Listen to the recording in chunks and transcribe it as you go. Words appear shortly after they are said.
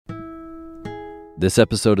This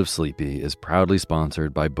episode of Sleepy is proudly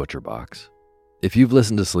sponsored by ButcherBox. If you've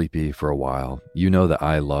listened to Sleepy for a while, you know that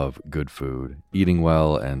I love good food, eating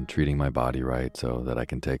well, and treating my body right so that I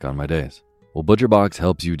can take on my days. Well, ButcherBox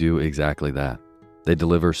helps you do exactly that. They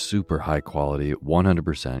deliver super high quality,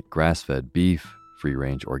 100% grass-fed beef,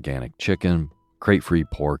 free-range organic chicken, crate-free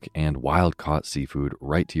pork, and wild-caught seafood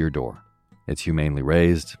right to your door. It's humanely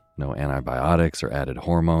raised, no antibiotics or added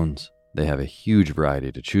hormones. They have a huge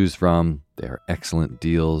variety to choose from. They are excellent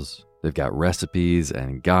deals. They've got recipes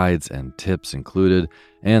and guides and tips included,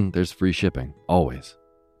 and there's free shipping, always.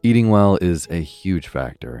 Eating well is a huge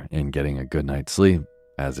factor in getting a good night's sleep,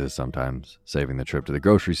 as is sometimes saving the trip to the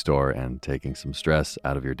grocery store and taking some stress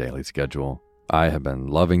out of your daily schedule. I have been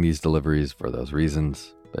loving these deliveries for those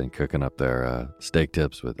reasons. Been cooking up their steak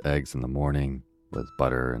tips with eggs in the morning with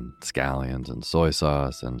butter and scallions and soy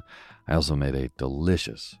sauce, and I also made a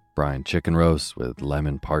delicious brine chicken roast with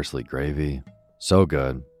lemon parsley gravy. So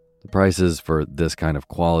good. The prices for this kind of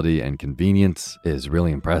quality and convenience is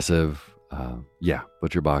really impressive.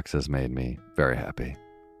 ButcherBox has made me very happy.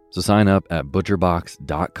 So sign up at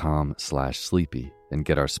butcherbox.com/sleepy and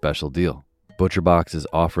get our special deal. ButcherBox is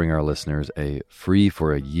offering our listeners a free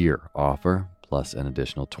for a year offer, plus an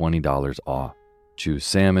additional $20 off. Choose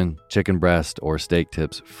salmon, chicken breast, or steak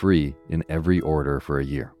tips free in every order for a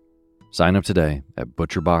year. Sign up today at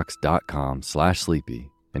butcherbox.com/sleepy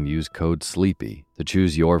and use code SLEEPY to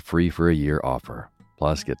choose your free for a year offer.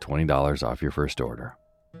 Plus, get $20 off your first order.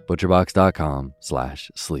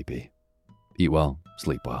 butcherbox.com/sleepy. Eat well,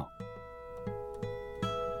 sleep well.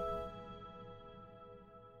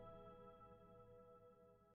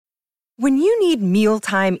 When you need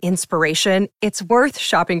mealtime inspiration, it's worth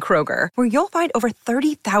shopping Kroger, where you'll find over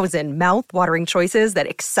 30,000 mouth-watering choices that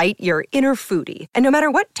excite your inner foodie. And no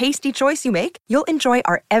matter what tasty choice you make, you'll enjoy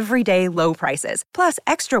our everyday low prices, plus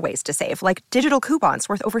extra ways to save, like digital coupons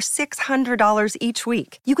worth over $600 each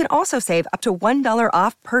week. You can also save up to $1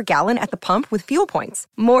 off per gallon at the pump with fuel points.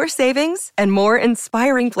 More savings and more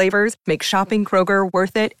inspiring flavors make shopping Kroger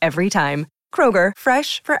worth it every time. Kroger,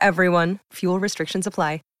 fresh for everyone. Fuel restrictions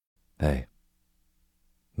apply. Hey,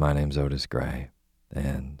 my name's Otis Gray,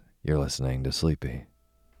 and you're listening to Sleepy.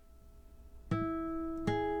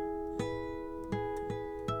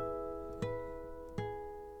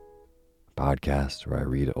 Podcast where I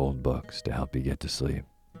read old books to help you get to sleep,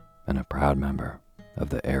 and a proud member of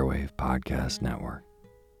the Airwave Podcast Network.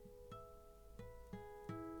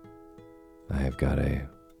 I have got a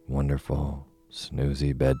wonderful,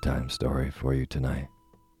 snoozy bedtime story for you tonight.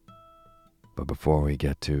 But before we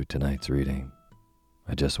get to tonight's reading,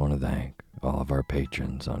 I just want to thank all of our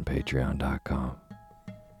patrons on patreon.com.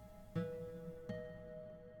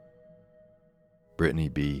 Brittany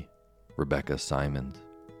B., Rebecca Simons,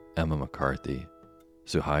 Emma McCarthy,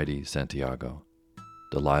 Suhaidi Santiago,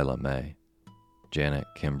 Delilah May, Janet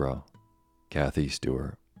Kimbrough, Kathy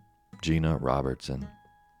Stewart, Gina Robertson,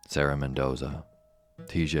 Sarah Mendoza,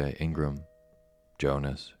 TJ Ingram,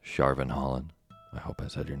 Jonas Sharvin Holland, I hope I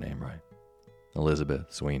said your name right, Elizabeth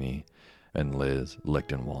Sweeney, and Liz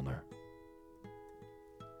Lichtenwallner.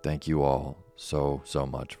 Thank you all so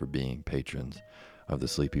much for being patrons of the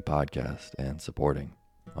Sleepy Podcast and supporting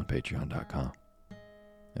on patreon.com.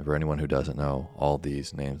 And for anyone who doesn't know, all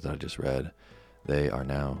these names that I just read, they are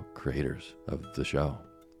now creators of the show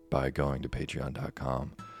by going to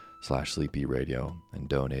patreon.com/sleepyradio and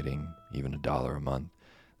donating even $1 a month.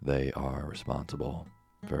 They are responsible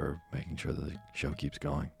for making sure that the show keeps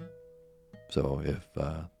going. So if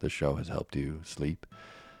the show has helped you sleep,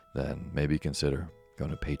 then maybe consider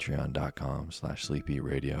going to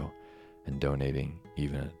patreon.com/sleepyradio and donating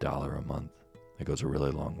even $1 a month. It goes a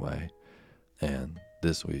really long way. And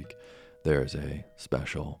this week, there's a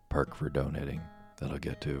special perk for donating that I'll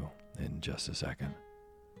get to in just a second.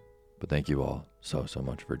 But thank you all so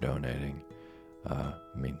much for donating.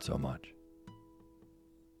 It means so much.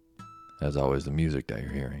 As always, the music that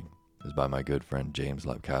you're hearing is by my good friend James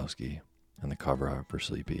Lepkowski, and the cover art for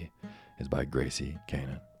Sleepy is by Gracie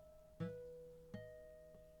Kanan.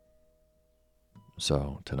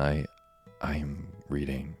 So tonight, I'm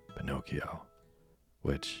reading Pinocchio,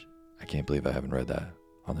 which I can't believe I haven't read that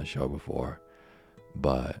on the show before,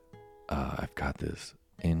 but I've got this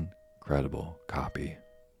incredible copy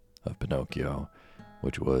of Pinocchio,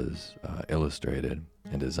 which was illustrated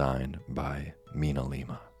and designed by Mina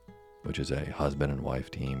Lima, which is a husband and wife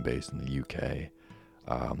team based in the UK.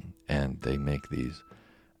 And they make these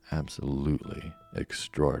absolutely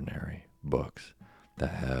extraordinary books that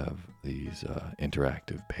have these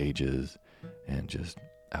interactive pages and just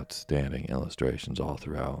outstanding illustrations all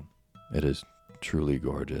throughout. It is truly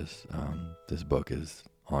gorgeous. This book is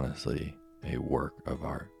honestly a work of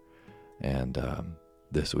art. And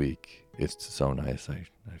this week, it's so nice. I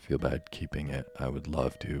feel bad keeping it. I would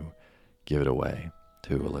love to give it away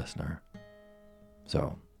to a listener.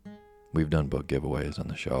 So, we've done book giveaways on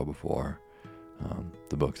the show before,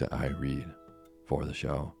 the books that I read for the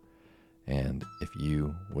show. And if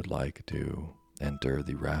you would like to enter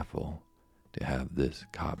the raffle to have this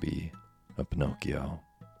copy of Pinocchio,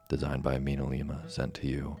 designed by Mina Lima, sent to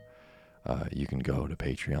you, you can go to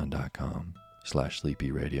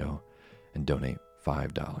patreon.com/sleepyradio and donate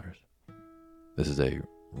 $5. This is a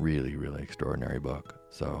really, really extraordinary book.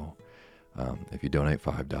 So if you donate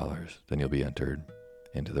 $5, then you'll be entered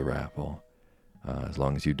into the raffle as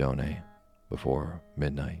long as you donate before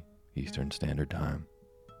midnight Eastern Standard Time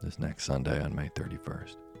this next Sunday on May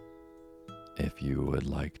 31st. If you would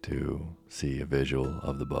like to see a visual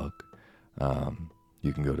of the book,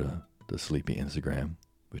 you can go to the Sleepy Instagram,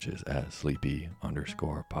 which is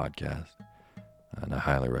 @sleepy_podcast. And I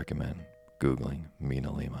highly recommend Googling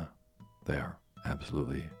Mina Lima. They are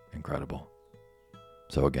absolutely incredible.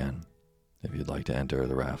 So again, if you'd like to enter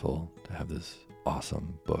the raffle to have this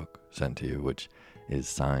awesome book sent to you, which is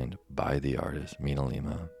signed by the artist Mina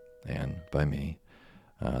Lima and by me,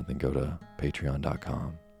 then go to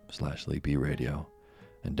patreon.com/sleepyradio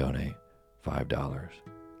and donate $5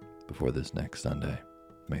 before this next Sunday,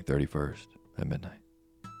 May 31st at midnight.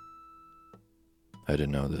 I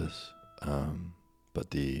didn't know this,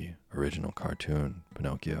 but the original cartoon,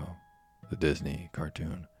 Pinocchio, the Disney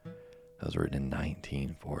cartoon, that was written in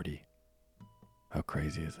 1940. How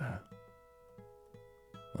crazy is that?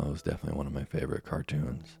 Well, it was definitely one of my favorite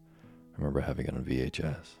cartoons. I remember having it on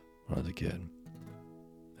VHS when I was a kid.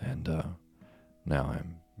 And now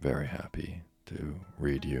I'm very happy to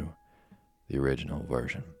read you the original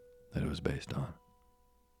version that it was based on.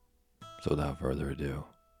 So without further ado,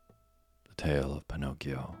 The Tale of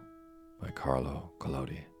Pinocchio by Carlo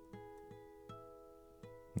Collodi.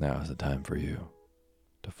 Now is the time for you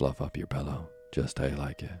to fluff up your pillow just how you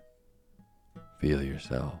like it. Feel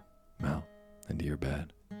yourself melt into your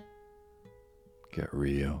bed. Get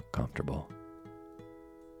real comfortable.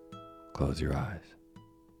 Close your eyes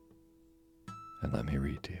and let me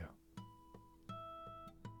read to you.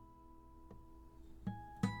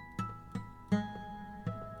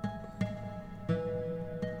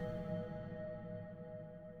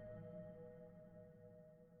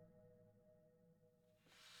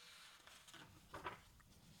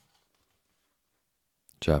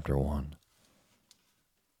 Chapter 1.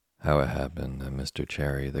 How it happened that Mr.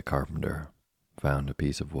 Cherry the carpenter found a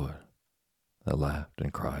piece of wood that laughed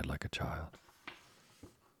and cried like a child.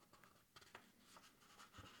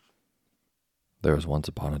 There was once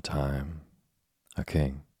upon a time a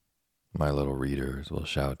king. My little readers will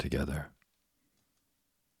shout together.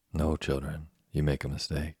 No, children, you make a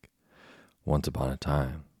mistake. Once upon a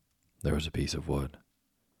time there was a piece of wood.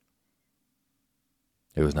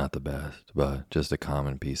 It was not the best, but just a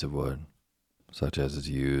common piece of wood, such as is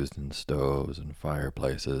used in stoves and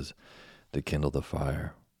fireplaces to kindle the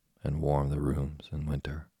fire and warm the rooms in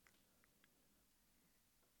winter.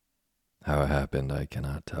 How it happened I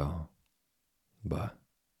cannot tell, but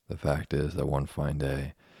the fact is that one fine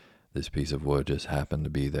day this piece of wood just happened to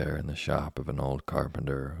be there in the shop of an old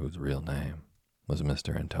carpenter whose real name was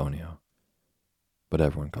Mr. Antonio, but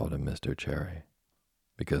everyone called him Mr. Cherry,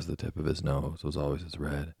 because the tip of his nose was always as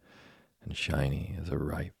red and shiny as a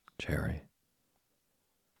ripe cherry.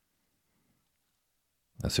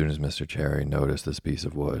 As soon as Mr. Cherry noticed this piece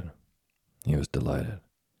of wood, he was delighted.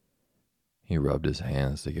 He rubbed his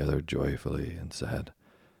hands together joyfully and said,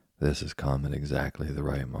 "This has come at exactly the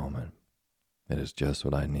right moment. It is just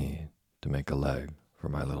what I need to make a leg for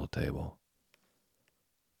my little table."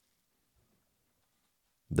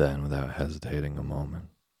 Then, without hesitating a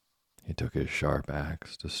moment, he took his sharp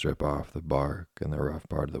axe to strip off the bark and the rough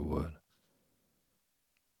part of the wood.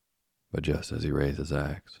 But just as he raised his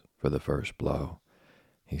axe for the first blow,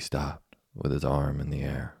 he stopped with his arm in the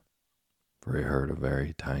air, for he heard a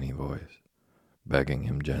very tiny voice begging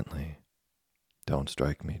him gently, "Don't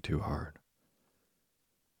strike me too hard."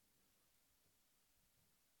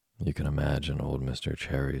 You can imagine old Mr.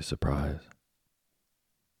 Cherry's surprise.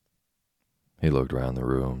 He looked round the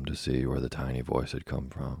room to see where the tiny voice had come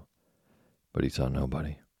from, but he saw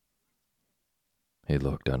nobody. He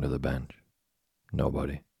looked under the bench.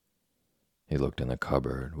 Nobody. He looked in the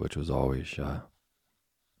cupboard, which was always shut,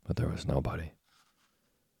 but there was nobody.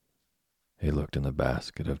 He looked in the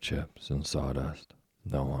basket of chips and sawdust.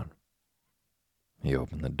 No one. He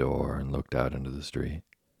opened the door and looked out into the street.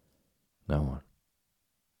 No one.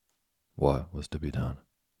 What was to be done?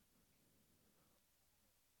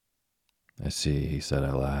 "I see," he said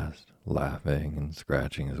at last, laughing and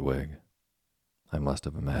scratching his wig. I must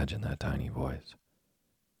have imagined that tiny voice.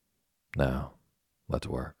 Now, let's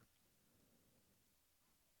work.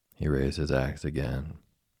 He raised his axe again,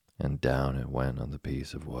 and down it went on the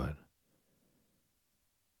piece of wood.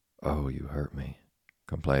 "Oh, you hurt me,"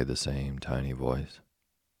 complained the same tiny voice.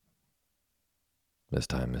 This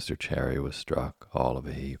time Mr. Cherry was struck all of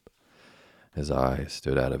a heap. His eyes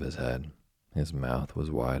stood out of his head, his mouth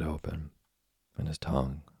was wide open, and his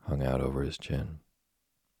tongue hung out over his chin,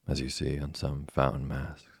 as you see on some fountain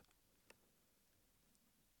masks.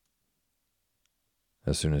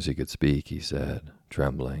 As soon as he could speak, he said,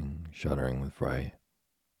 trembling, shuddering with fright,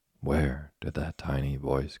 "Where did that tiny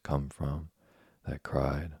voice come from that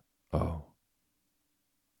cried, 'Oh'?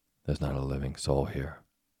 There's not a living soul here.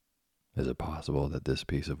 Is it possible that this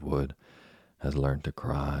piece of wood has learned to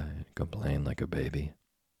cry and complain like a baby?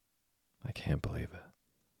 I can't believe it.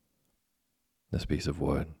 This piece of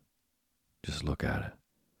wood, just look at it.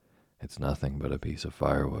 It's nothing but a piece of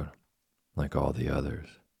firewood, like all the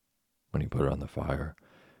others. When you put it on the fire,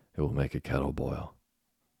 it will make a kettle boil.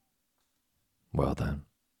 Well then,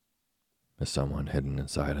 is someone hidden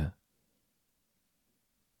inside it?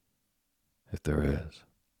 If there is,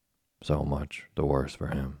 so much the worse for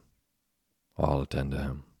him. I'll attend to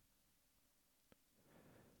him."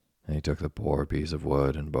 And he took the poor piece of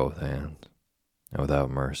wood in both hands, and without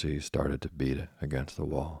mercy started to beat it against the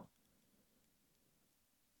wall.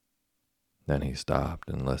 Then he stopped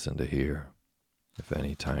and listened to hear if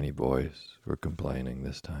any tiny voice were complaining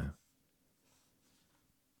this time.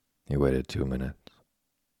 He waited 2 minutes.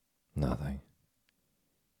 Nothing.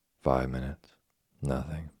 5 minutes.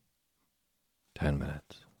 Nothing. 10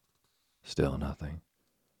 minutes. Still nothing.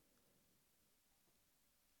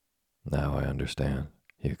 "Now I understand,"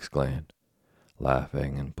 he exclaimed,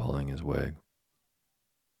 laughing and pulling his wig.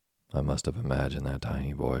 "I must have imagined that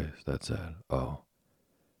tiny voice that said, 'Oh,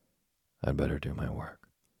 I'd better do my work.'"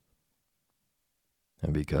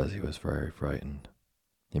 And because he was very frightened,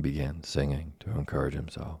 he began singing to encourage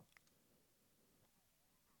himself.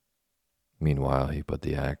 Meanwhile, he put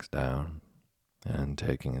the axe down, and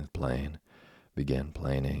taking his plane, began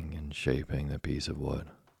planing and shaping the piece of wood.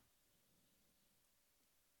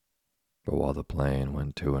 But while the plane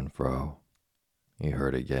went to and fro, he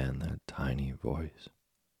heard again that tiny voice,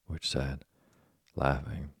 which said,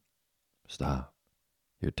 laughing, "Stop,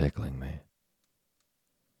 you're tickling me."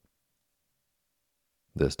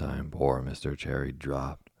 This time poor Mr. Cherry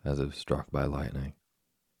dropped as if struck by lightning.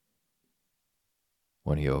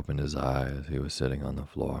 When he opened his eyes, he was sitting on the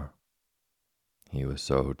floor. He was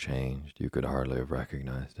so changed you could hardly have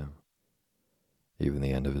recognized him. Even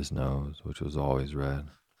the end of his nose, which was always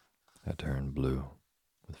red, had turned blue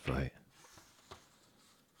with fright.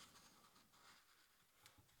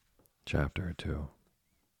 Chapter 2.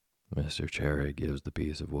 Mr. Cherry gives the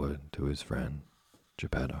piece of wood to his friend,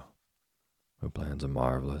 Geppetto, who plans a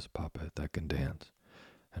marvelous puppet that can dance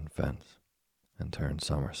and fence and turn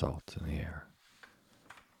somersaults in the air.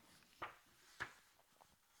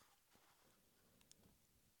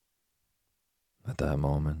 At that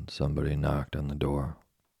moment, somebody knocked on the door.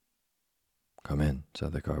 "Come in,"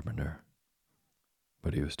 said the carpenter,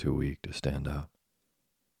 but he was too weak to stand up.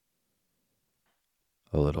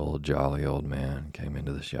 A little jolly old man came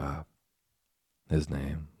into the shop. His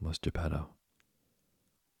name was Geppetto.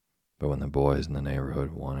 But when the boys in the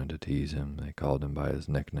neighborhood wanted to tease him, they called him by his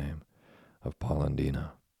nickname of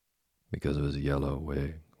Polendina, because of his yellow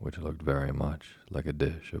wig, which looked very much like a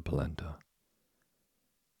dish of polenta.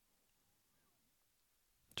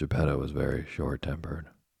 Geppetto was very short-tempered.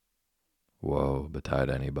 Woe betide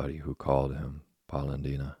anybody who called him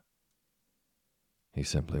Polendina. He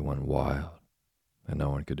simply went wild, and no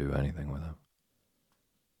one could do anything with him.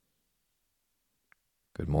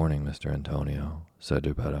 "Good morning, Mr. Antonio," said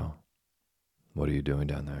Geppetto. "What are you doing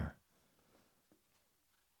down there?"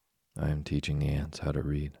 "I am teaching the ants how to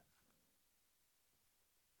read."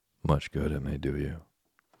 "Much good it may do you.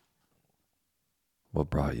 What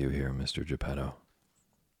brought you here, Mr. Geppetto?"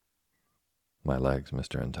 "My legs,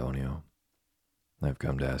 Mr. Antonio. I've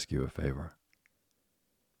come to ask you a favor."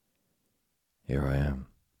 "Here I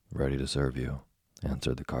am, ready to serve you,"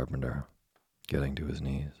 answered the carpenter, getting to his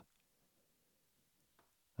knees.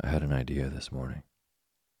 "I had an idea this morning."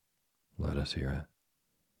 "Let us hear it."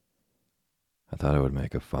 "I thought I would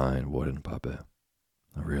make a fine wooden puppet,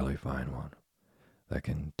 a really fine one, that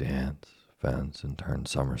can dance, fence, and turn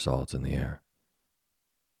somersaults in the air.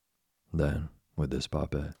 Then, with this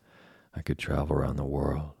puppet, I could travel around the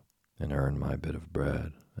world and earn my bit of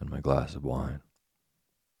bread and my glass of wine.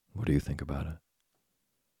 What do you think about it?"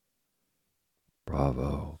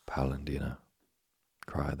 "Bravo, Polendina.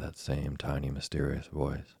 cried that same tiny, mysterious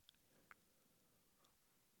voice.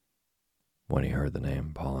 When he heard the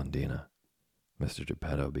name Polendina, Mr.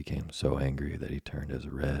 Geppetto became so angry that he turned as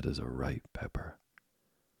red as a ripe pepper.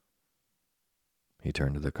 He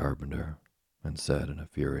turned to the carpenter and said in a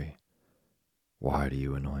fury, "Why do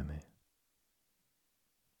you annoy me?"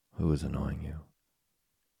 "Who is annoying you?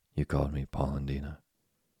 You called me Polendina."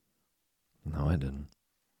 "No, I didn't."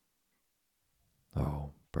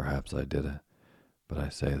 "Oh, perhaps I did it, but I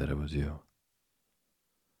say that it was you."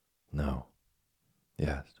 "No,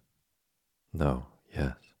 yes, no,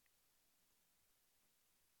 yes."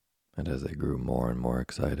 And as they grew more and more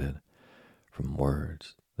excited, from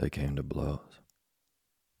words they came to blows.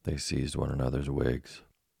 They seized one another's wigs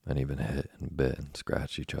and even hit and bit and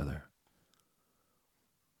scratched each other.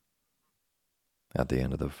 At the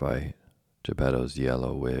end of the fight, Geppetto's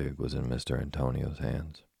yellow wig was in Mr. Antonio's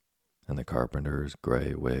hands, and the carpenter's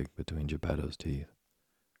gray wig between Geppetto's teeth.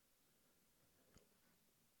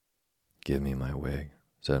 "Give me my wig,"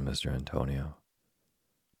 said Mr. Antonio.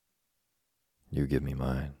 "You give me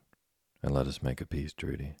mine, and let us make a peace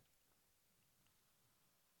treaty."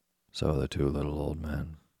 So the two little old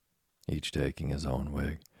men, each taking his own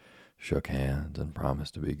wig, shook hands and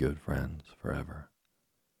promised to be good friends forever.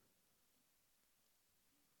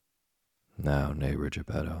 "Now, neighbor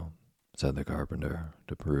Geppetto," said the carpenter,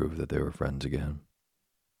 to prove that they were friends again,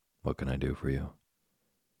 "what can I do for you?"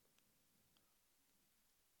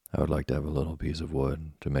 "I would like to have a little piece of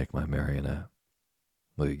wood to make my marionette.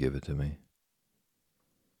 Will you give it to me?"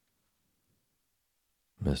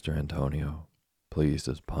 Mr. Antonio, pleased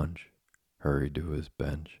as Punch, hurried to his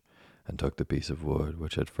bench and took the piece of wood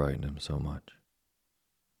which had frightened him so much.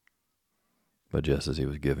 But just as he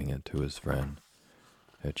was giving it to his friend,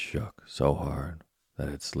 it shook so hard that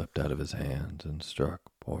it slipped out of his hands and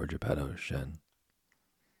struck poor Geppetto's shin.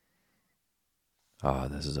 "Ah,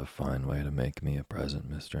 this is a fine way to make me a present,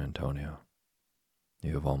 Mr. Antonio.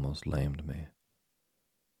 You have almost lamed me."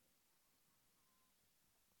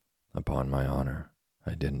 "Upon my honor,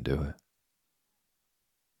 I didn't do it."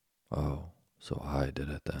 "Oh, so I did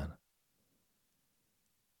it then."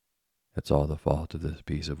 "It's all the fault of this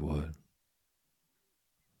piece of wood."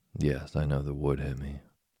 "Yes, I know the wood hit me,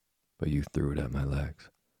 but you threw it at my legs."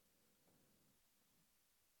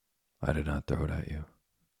 "I did not throw it at you."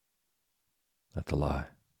 "That's a lie."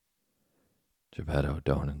 "Geppetto,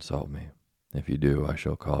 don't insult me. If you do, I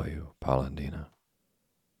shall call you Polendina."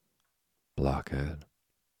 "Blockhead."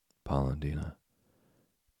 "Polendina."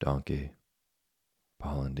 "Donkey."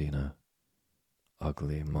 "Polendina."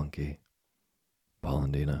 "Ugly monkey."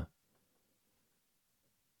 "Polendina."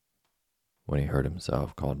 When he heard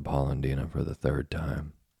himself called Polendina for the third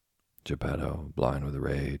time, Geppetto, blind with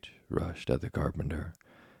rage, rushed at the carpenter,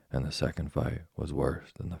 and the second fight was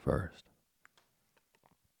worse than the first.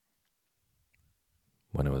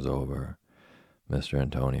 When it was over, Mr.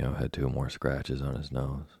 Antonio had 2 more scratches on his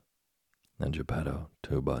nose, and Geppetto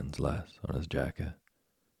 2 buttons less on his jacket.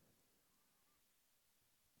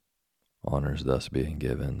 Honors thus being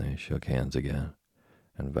given, they shook hands again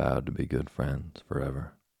and vowed to be good friends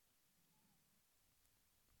forever.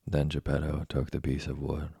 Then Geppetto took the piece of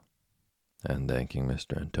wood, and thanking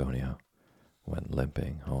Mr. Antonio, went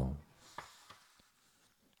limping home.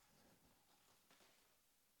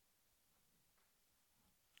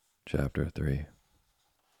 Chapter 3.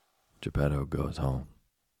 Geppetto goes home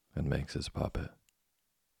and makes his puppet.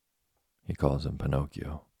 He calls him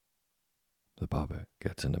Pinocchio. The puppet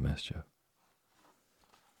gets into mischief.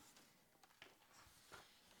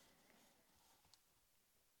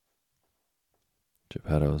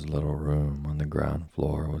 Geppetto's little room on the ground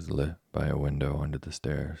floor was lit by a window under the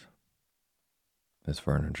stairs. His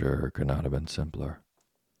furniture could not have been simpler.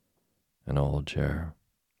 An old chair,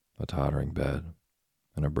 a tottering bed,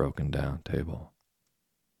 and a broken-down table.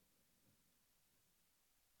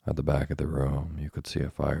 At the back of the room, you could see a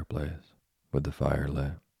fireplace with the fire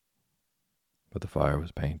lit. But the fire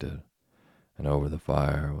was painted, and over the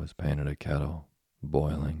fire was painted a kettle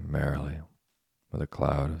boiling merrily with a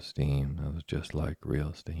cloud of steam that was just like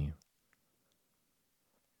real steam.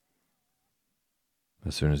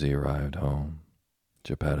 As soon as he arrived home,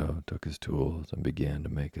 Geppetto took his tools and began to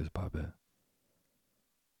make his puppet.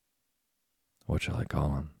 "What shall I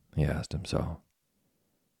call him?" he asked himself.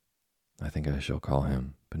 "I think I shall call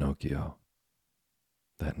him Pinocchio.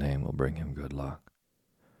 That name will bring him good luck.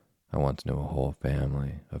 I once knew a whole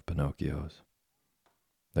family of Pinocchios.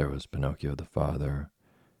 There was Pinocchio the father,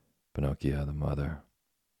 Pinocchia the mother,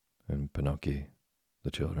 and Pinocchi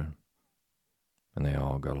the children, and they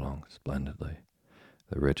all got along splendidly.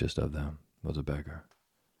 The richest of them was a beggar."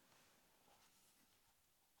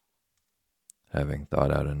 Having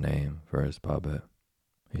thought out a name for his puppet,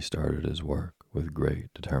 he started his work with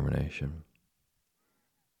great determination.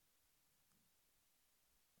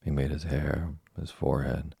 He made his hair, his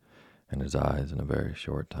forehead, and his eyes in a very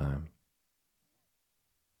short time.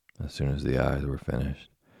 As soon as the eyes were finished,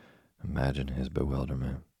 imagine his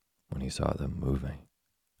bewilderment when he saw them moving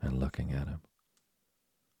and looking at him.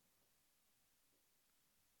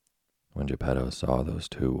 When Geppetto saw those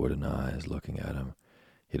two wooden eyes looking at him,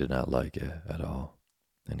 he did not like it at all,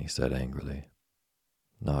 and he said angrily,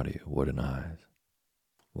 "Naughty wooden eyes,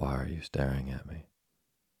 why are you staring at me?"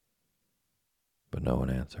 But no one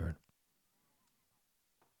answered.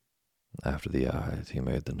 After the eyes, he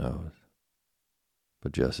made the nose,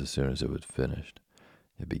 but just as soon as it was finished,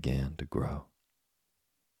 it began to grow.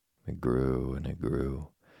 It grew and it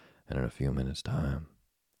grew, and in a few minutes' time,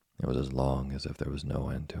 it was as long as if there was no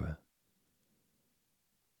end to it.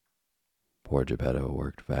 Poor Geppetto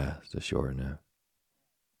worked fast to shorten it,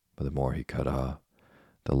 but the more he cut off,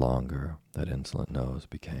 the longer that insolent nose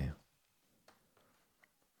became.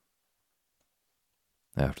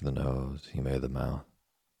 After the nose, he made the mouth,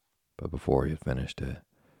 but before he had finished it,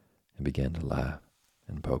 he began to laugh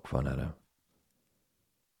and poke fun at him.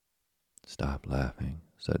 "Stop laughing,"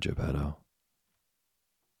 said Geppetto,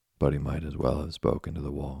 but he might as well have spoken to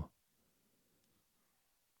the wall.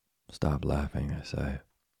 "Stop laughing, I say,"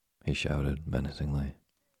 he shouted menacingly.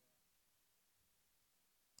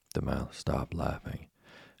 The mouse stopped laughing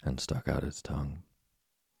and stuck out its tongue.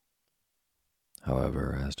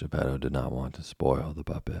 However, as Geppetto did not want to spoil the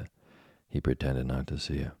puppet, he pretended not to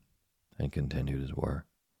see it and continued his work.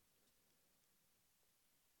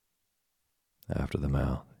 After the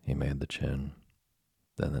mouth, he made the chin,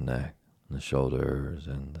 then the neck, the shoulders,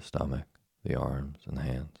 and the stomach, the arms, and the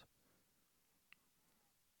hands.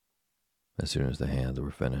 As soon as the hands were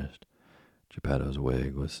finished, Geppetto's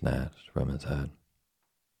wig was snatched from his head.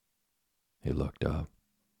 He looked up,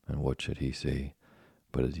 and what should he see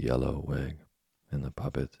but his yellow wig in the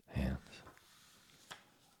puppet's hands.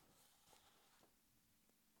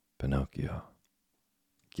 "Pinocchio,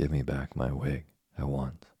 give me back my wig at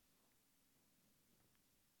once."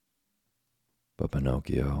 But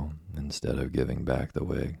Pinocchio, instead of giving back the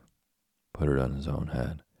wig, put it on his own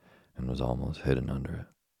head and was almost hidden under it.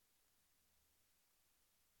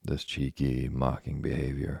 This cheeky, mocking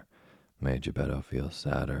behavior made Geppetto feel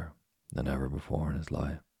sadder than ever before in his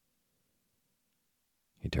life.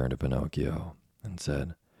 He turned to Pinocchio and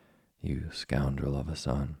said, "You scoundrel of a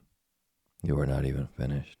son, you are not even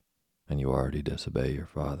finished, and you already disobey your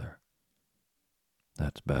father.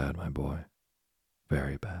 That's bad, my boy,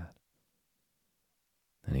 very bad."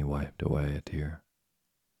 And he wiped away a tear.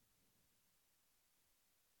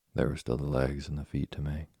 There were still the legs and the feet to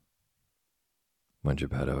make. When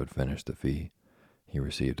Geppetto had finished the feet, he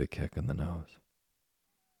received a kick in the nose.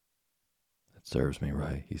 "It serves me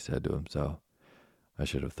right," he said to himself. "I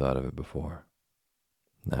should have thought of it before.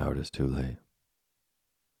 Now it is too late."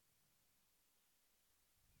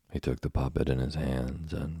 He took the puppet in his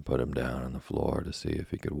hands and put him down on the floor to see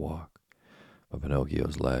if he could walk, but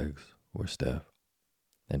Pinocchio's legs were stiff,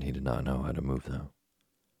 and he did not know how to move them.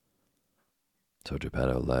 So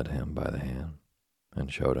Geppetto led him by the hand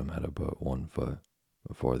and showed him how to put one foot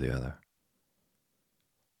before the other.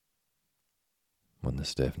 When the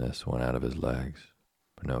stiffness went out of his legs,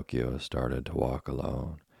 Pinocchio started to walk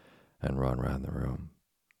alone and run round the room,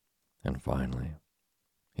 and finally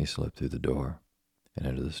he slipped through the door and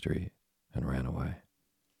into the street and ran away.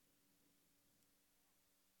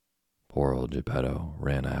 Poor old Geppetto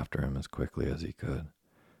ran after him as quickly as he could,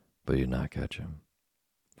 but he did not catch him,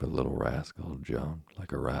 for the little rascal jumped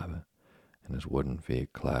like a rabbit, and his wooden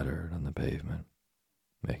feet clattered on the pavement,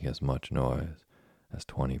 making as much noise as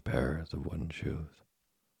 20 pairs of wooden shoes.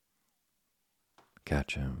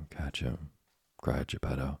 Catch him, cried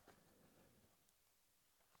Geppetto.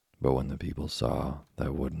 But when the people saw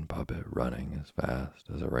that wooden puppet running as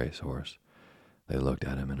fast as a racehorse, they looked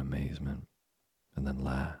at him in amazement, and then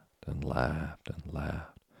laughed and laughed and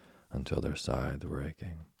laughed until their sides were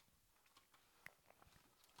aching.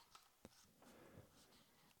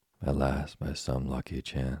 At last, by some lucky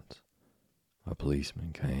chance, a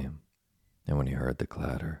policeman came, and when he heard the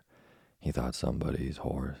clatter, he thought somebody's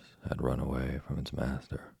horse had run away from its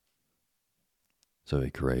master. So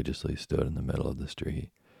he courageously stood in the middle of the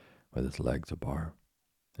street with its legs apart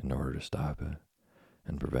in order to stop it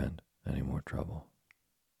and prevent any more trouble.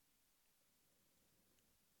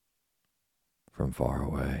 From far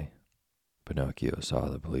away, Pinocchio saw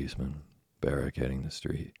the policeman barricading the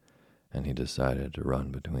street, and he decided to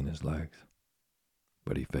run between his legs,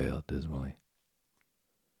 but he failed dismally.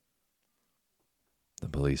 The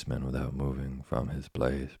policeman, without moving from his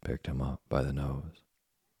place, picked him up by the nose,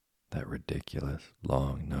 that ridiculous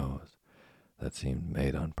long nose that seemed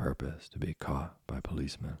made on purpose to be caught by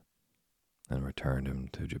policemen, and returned him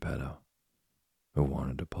to Geppetto, who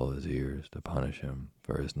wanted to pull his ears to punish him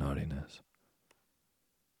for his naughtiness.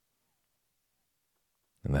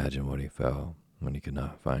 Imagine what he felt when he could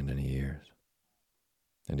not find any ears.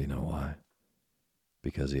 And you know why?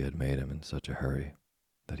 Because he had made him in such a hurry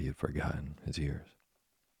that he had forgotten his ears.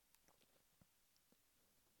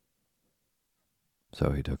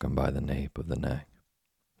 So he took him by the nape of the neck,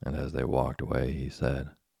 and as they walked away, he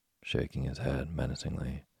said, shaking his head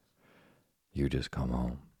menacingly, "You just come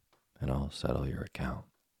home, and I'll settle your account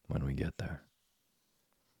when we get there."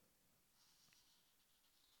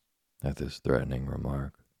 At this threatening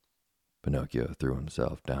remark, Pinocchio threw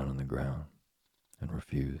himself down on the ground and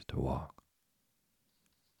refused to walk.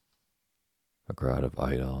 A crowd of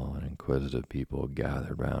idle and inquisitive people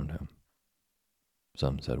gathered round him.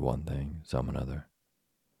 Some said one thing, some another.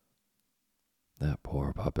 "That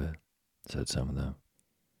poor puppet," said some of them,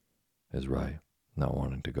 "is right, not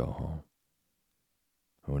wanting to go home.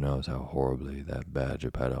 Who knows how horribly that bad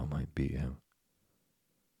Geppetto might beat him?"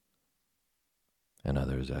 And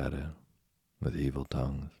others added, with evil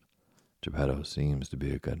tongues, "Geppetto seems to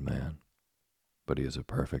be a good man, but he is a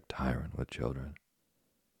perfect tyrant with children.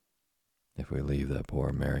 If we leave that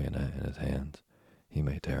poor marionette in his hands, he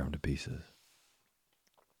may tear him to pieces."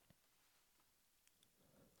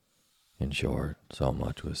 In short, so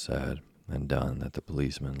much was said and done that the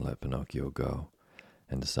policeman let Pinocchio go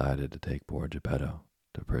and decided to take poor Geppetto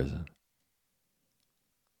to prison.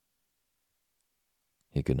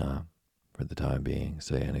 He could not, for the time being,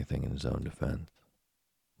 say anything in his own defense,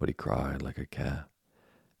 but he cried like a cat,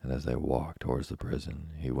 and as they walked towards the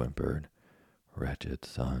prison, he whimpered, "Wretched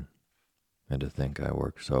son, and to think I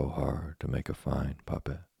worked so hard to make a fine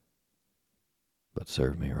puppet. But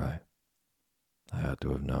serve me right. I ought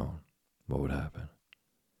to have known what would happen."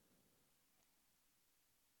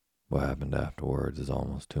 What happened afterwards is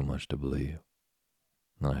almost too much to believe,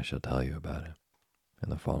 and I shall tell you about it in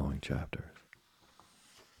the following chapters.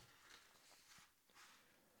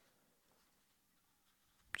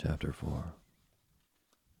 Chapter 4.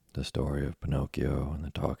 The story of Pinocchio and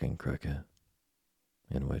the talking cricket,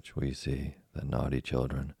 in which we see that naughty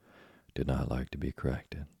children do not like to be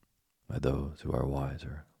corrected by those who are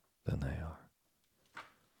wiser than they are.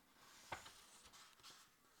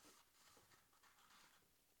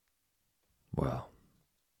 Well,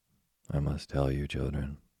 I must tell you,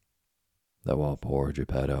 children, that while poor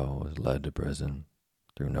Geppetto was led to prison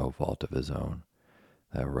through no fault of his own,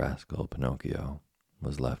 that rascal Pinocchio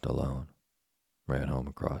was left alone, ran home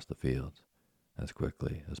across the fields as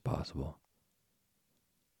quickly as possible.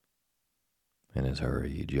 In his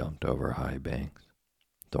hurry, he jumped over high banks,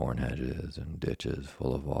 thorn hedges, and ditches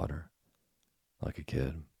full of water, like a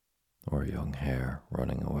kid or a young hare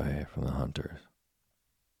running away from the hunters.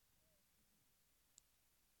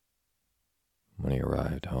 When he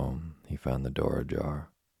arrived home, he found the door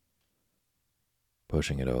ajar.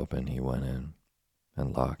 Pushing it open, he went in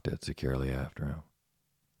and locked it securely after him.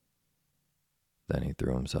 Then he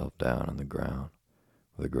threw himself down on the ground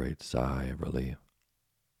with a great sigh of relief.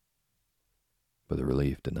 But the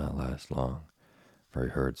relief did not last long, for he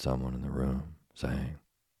heard someone in the room saying,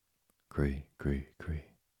 "Cree, cree,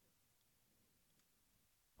 cree."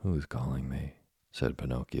 "Who is calling me?" said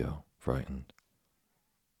Pinocchio, frightened.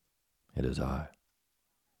 "It is I."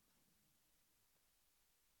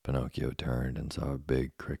 Pinocchio turned and saw a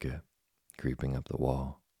big cricket creeping up the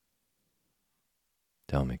wall.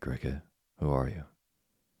 "Tell me, cricket, who are you?"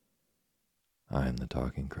 "I am the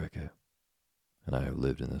talking cricket, and I have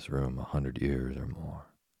lived in this room 100 years or more.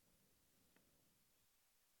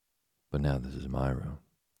 But now this is my room,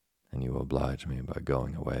 and you will oblige me by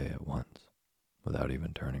going away at once, without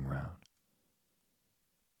even turning round."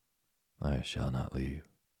 "I shall not leave,"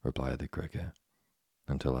 replied the cricket,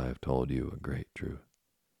 "until I have told you a great truth."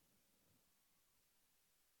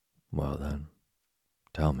 "Well then,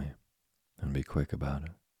 tell me, and be quick about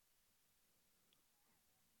it."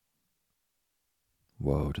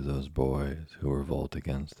 Woe to those boys who revolt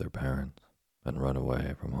against their parents and run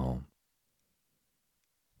away from home.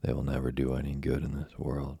 They will never do any good in this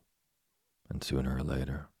world, and sooner or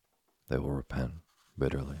later they will repent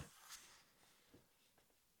bitterly.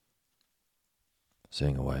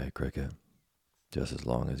 Sing away, cricket, just as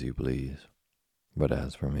long as you please. But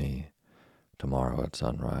as for me, tomorrow at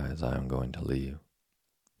sunrise I am going to leave,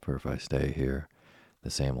 for if I stay here, the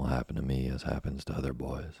same will happen to me as happens to other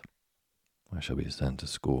boys. I shall be sent to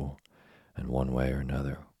school, and one way or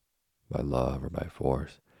another, by love or by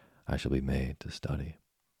force, I shall be made to study.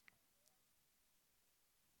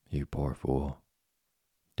 You poor fool.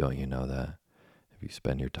 Don't you know that if you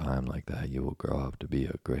spend your time like that, you will grow up to be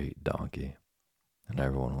a great donkey, and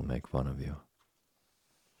everyone will make fun of you?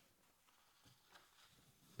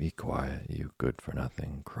 Be quiet, you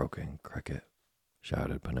good-for-nothing croaking cricket,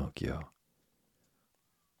 shouted Pinocchio.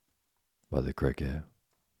 But the cricket,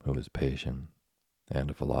 who was patient, and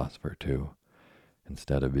a philosopher too,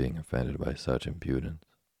 instead of being offended by such impudence,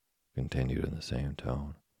 continued in the same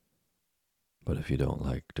tone. But if you don't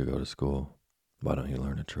like to go to school, why don't you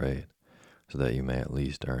learn a trade, so that you may at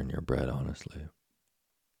least earn your bread honestly?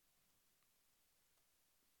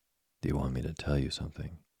 Do you want me to tell you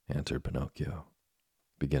something? Answered Pinocchio,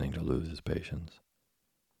 beginning to lose his patience.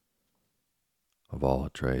 Of all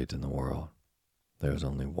trades in the world, there is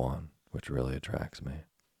only one which really attracts me.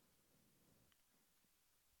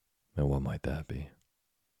 And what might that be?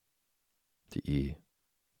 To eat,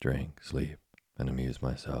 drink, sleep, and amuse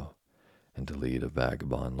myself, and to lead a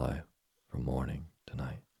vagabond life from morning to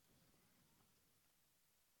night.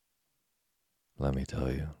 Let me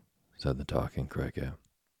tell you, said the talking cricket,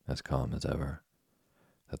 as calm as ever,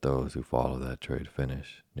 that those who follow that trade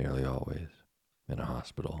finish nearly always in a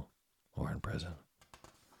hospital or in prison.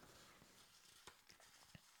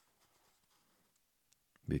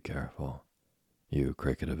 Be careful, you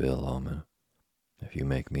cricket of ill omen. If you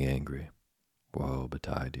make me angry, woe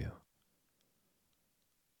betide you.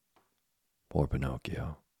 Poor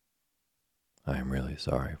Pinocchio, I am really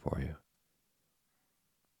sorry for you.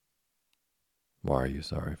 Why are you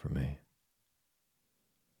sorry for me?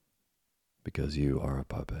 Because you are a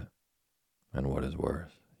puppet, and what is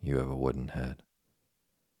worse, you have a wooden head.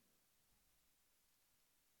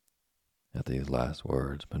 At these last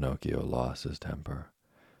words, Pinocchio lost his temper,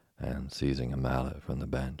 and seizing a mallet from the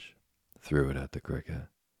bench, threw it at the cricket.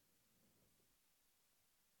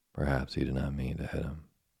 Perhaps he did not mean to hit him,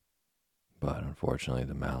 but unfortunately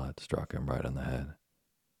the mallet struck him right on the head.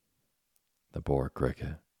 The poor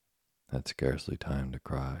cricket had scarcely time to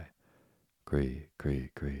cry, "Cree,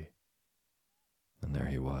 cree, cree," and there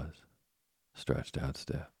he was, stretched out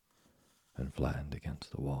stiff and flattened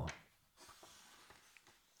against the wall.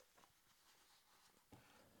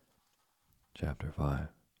 Chapter 5.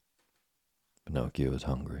 Pinocchio is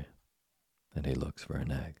hungry, and he looks for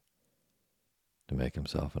an egg to make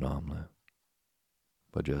himself an omelet.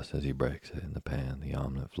 But just as he breaks it in the pan, the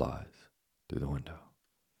omelet flies through the window.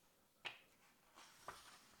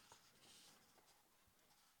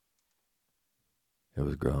 It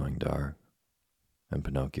was growing dark, and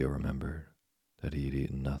Pinocchio remembered that he had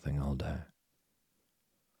eaten nothing all day.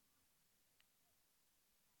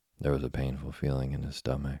 There was a painful feeling in his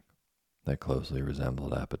stomach that closely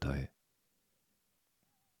resembled appetite.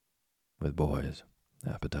 With boys,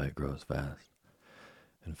 appetite grows fast.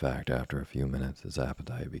 In fact, after a few minutes, his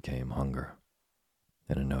appetite became hunger,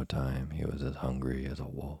 and in no time he was as hungry as a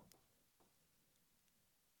wolf.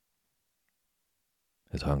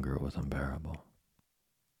 His hunger was unbearable.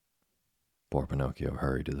 Poor Pinocchio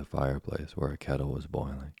hurried to the fireplace where a kettle was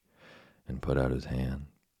boiling and put out his hand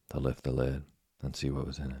to lift the lid and see what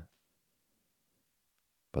was in it.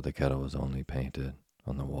 But the kettle was only painted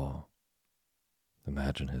on the wall.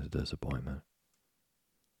 Imagine his disappointment.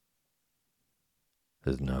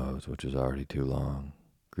 His nose, which was already too long,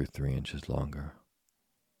 grew 3 inches longer.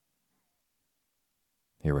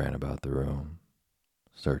 He ran about the room,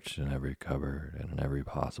 searched in every cupboard and in every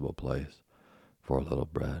possible place for a little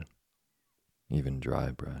bread, even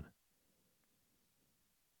dry bread.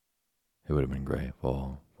 He would have been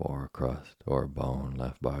grateful for a crust or a bone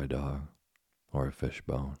left by a dog, or a fish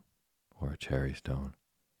bone, or a cherry stone,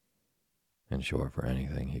 in short, for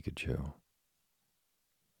anything he could chew.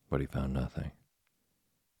 But he found nothing,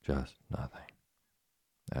 just nothing,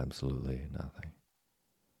 absolutely nothing.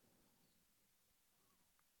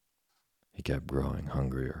 He kept growing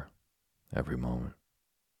hungrier every moment,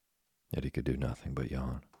 yet he could do nothing but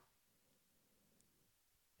yawn.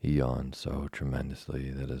 He yawned so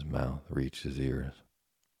tremendously that his mouth reached his ears,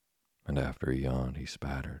 and after he yawned he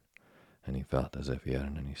spattered, and he felt as if he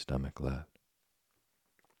hadn't any stomach left.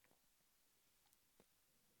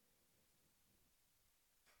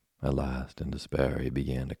 At last, in despair, he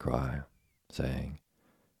began to cry, saying,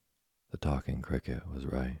 "The talking cricket was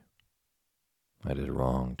right. I did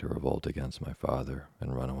wrong to revolt against my father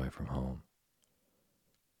and run away from home.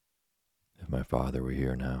 If my father were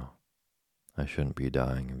here now, I shouldn't be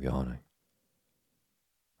dying of yawning.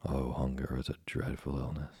 Oh, hunger is a dreadful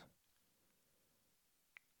illness."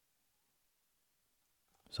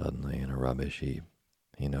 Suddenly, in a rubbish heap,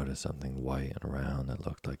 he noticed something white and round that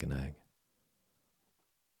looked like an egg.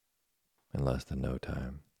 In less than no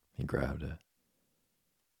time, He grabbed it.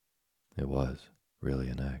 It was really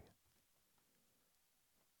an egg.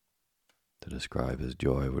 To describe his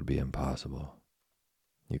joy would be impossible.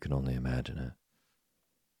 You can only imagine it.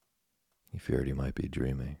 He feared he might be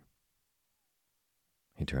dreaming.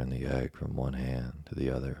 He turned the egg from one hand to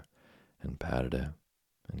the other and patted it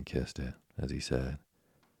and kissed it as he said,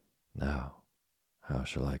 "Now, how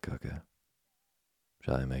shall I cook it?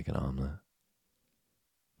 Shall I make an omelet?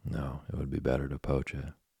 No, it would be better to poach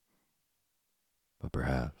it. But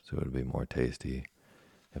perhaps it would be more tasty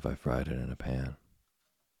if I fried it in a pan.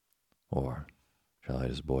 Or shall I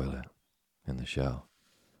just boil it in the shell?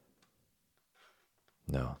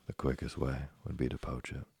 No, the quickest way would be to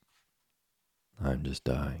poach it. I'm just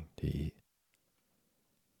dying to eat."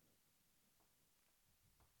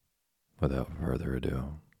 Without further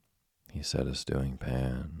ado, he set a stewing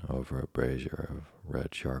pan over a brazier of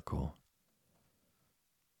red charcoal.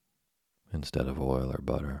 Instead of oil or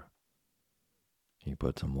butter, he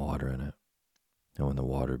put some water in it, and when the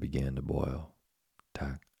water began to boil,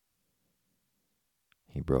 tack,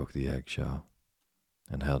 he broke the eggshell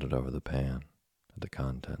and held it over the pan that the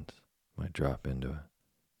contents might drop into it.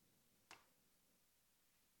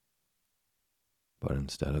 But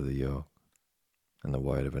instead of the yolk and the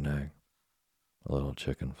white of an egg, a little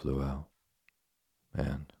chicken flew out,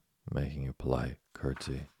 and, making a polite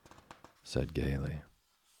curtsy, said gaily,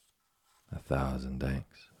 "1,000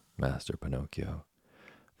 thanks, Master Pinocchio,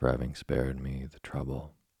 for having spared me the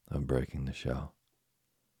trouble of breaking the shell.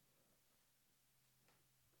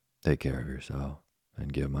 Take care of yourself,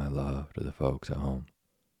 and give my love to the folks at home.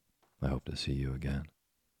 I hope to see you again."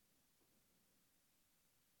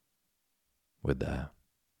 With that,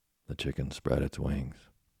 the chicken spread its wings,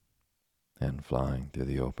 and flying through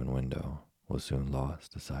the open window was soon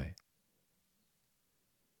lost to sight.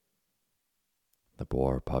 The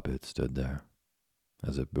poor puppet stood there,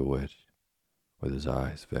 as if bewitched, with his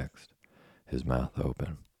eyes fixed, his mouth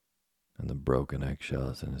open, and the broken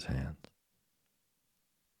eggshells in his hands.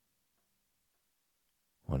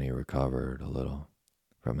 When he recovered a little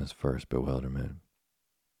from his first bewilderment,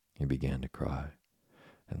 he began to cry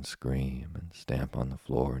and scream and stamp on the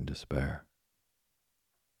floor in despair.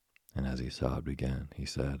 And as he sobbed again, he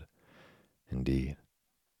said, "Indeed,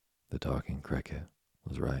 the talking cricket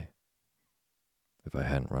was right. If I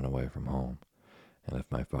hadn't run away from home, and if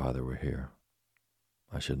my father were here,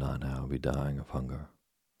 I should not now be dying of hunger.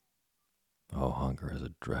 Oh, hunger is a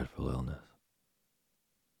dreadful illness."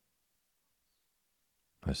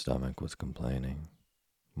 My stomach was complaining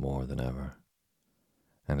more than ever,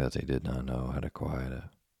 and as he did not know how to quiet it,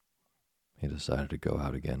 he decided to go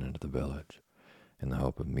out again into the village in the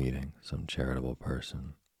hope of meeting some charitable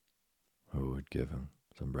person who would give him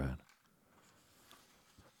some bread.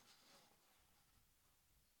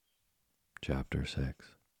 Chapter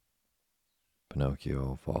 6.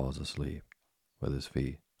 Pinocchio falls asleep with his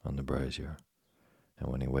feet on the brazier, and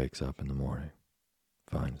when he wakes up in the morning,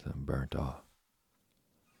 finds them burnt off.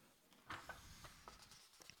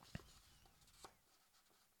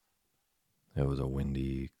 It was a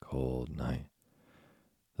windy, cold night.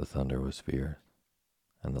 The thunder was fierce,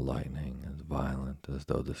 and the lightning as violent as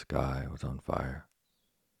though the sky was on fire.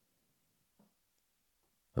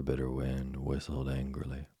 A bitter wind whistled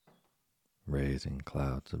angrily, raising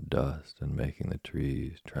clouds of dust and making the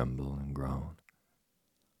trees tremble and groan.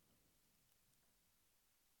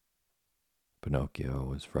 Pinocchio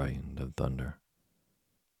was frightened of thunder,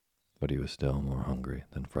 but he was still more hungry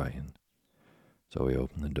than frightened, so he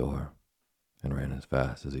opened the door and ran as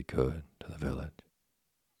fast as he could to the village,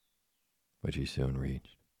 which he soon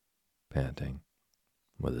reached, panting,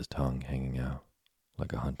 with his tongue hanging out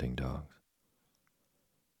like a hunting dog's.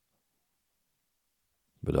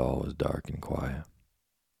 But all was dark and quiet.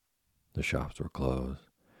 The shops were closed,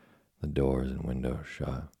 the doors and windows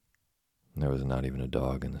shut, and there was not even a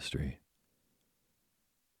dog in the street.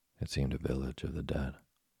 It seemed a village of the dead.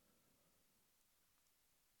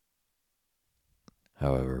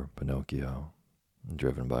 However, Pinocchio,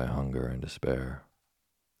 driven by hunger and despair,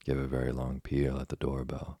 gave a very long peal at the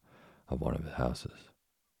doorbell of one of his houses,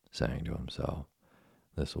 saying to himself,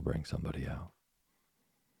 "This will bring somebody out."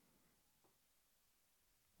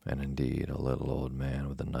 And indeed, a little old man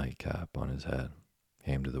with a nightcap on his head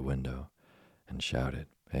came to the window and shouted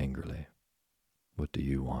angrily, "What do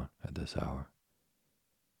you want at this hour?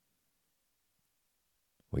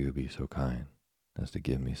 Will you be so kind as to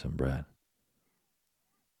give me some bread?"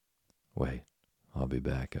 "Wait, I'll be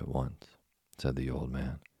back at once," said the old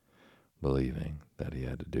man, believing that he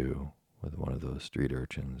had to do with one of those street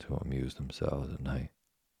urchins who amuse themselves at night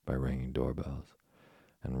by ringing doorbells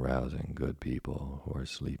and rousing good people who are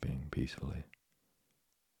sleeping peacefully.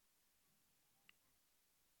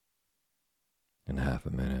 In half a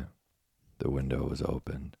minute, the window was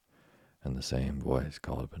opened, and the same voice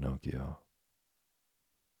called Pinocchio.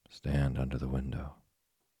 "Stand under the window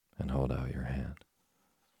and hold out your hand."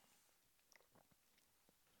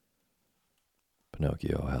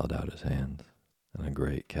 Pinocchio held out his hands, and a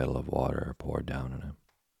great kettle of water poured down on him,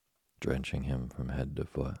 drenching him from head to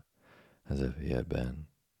foot as if he had been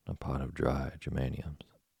a pot of dry geraniums.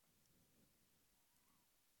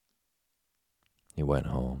 He went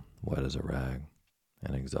home wet as a rag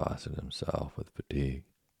and exhausted himself with fatigue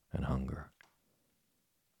and hunger.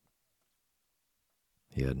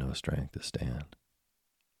 He had no strength to stand,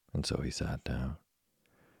 and so he sat down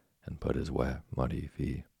and put his wet, muddy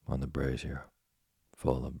feet on the brazier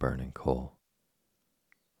full of burning coal.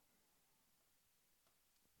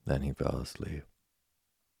 Then he fell asleep,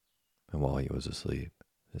 and while he was asleep,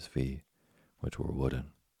 his feet, which were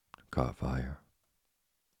wooden, caught fire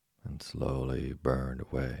and slowly burned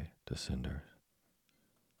away to cinders.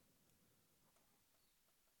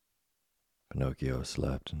 Pinocchio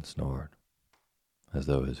slept and snored, as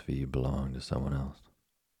though his feet belonged to someone else.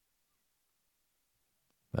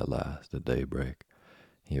 At last, at daybreak,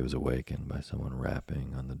 he was awakened by someone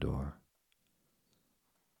rapping on the door.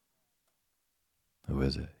 "Who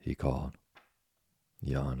is it?" he called,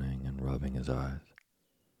 yawning and rubbing his eyes.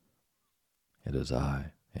 "It is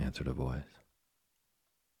I," answered a voice,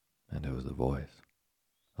 and it was the voice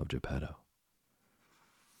of Geppetto.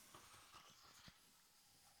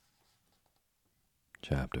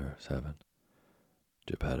 Chapter 7.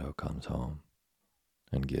 Geppetto comes home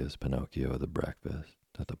and gives Pinocchio the breakfast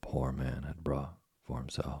that the poor man had brought for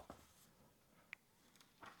himself.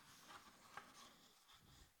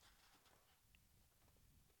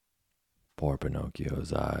 Poor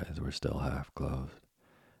Pinocchio's eyes were still half closed,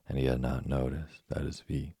 and he had not noticed that his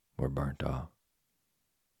feet were burnt off.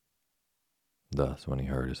 Thus, when he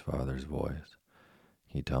heard his father's voice,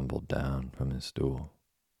 he tumbled down from his stool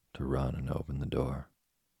to run and open the door.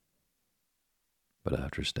 But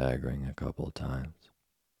after staggering a couple of times,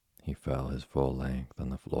 he fell his full length on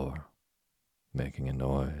the floor, making a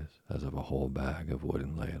noise as of a whole bag of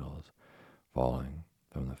wooden ladles falling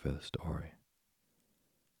from the 5th story.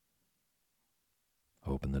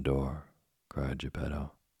 "Open the door," cried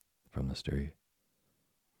Geppetto from the street.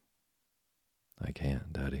 "I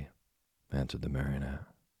can't, Daddy," answered the marionette,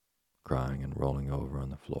 crying and rolling over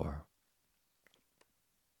on the floor.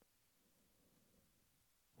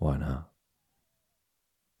 "Why not?"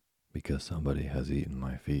 "Because somebody has eaten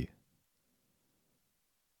my feet."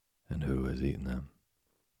 "And who has eaten them?"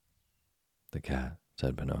 "The cat,"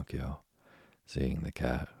 said Pinocchio, seeing the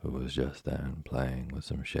cat, who was just then playing with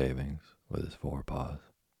some shavings with his forepaws.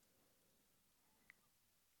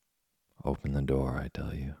 "Open the door, I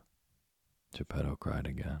tell you," Geppetto cried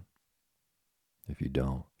again. "If you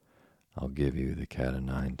don't, I'll give you the cat o'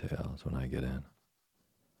 nine tails when I get in."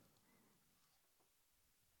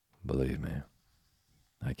 "Believe me,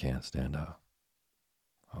 I can't stand up.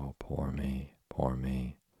 Oh, poor me, poor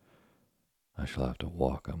me. I shall have to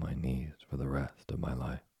walk on my knees for the rest of my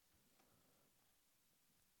life."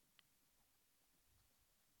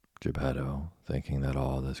 Geppetto, thinking that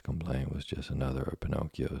all this complaint was just another of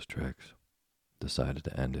Pinocchio's tricks, decided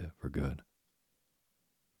to end it for good.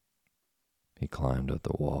 He climbed up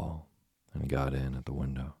the wall and got in at the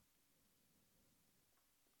window.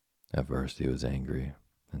 At first he was angry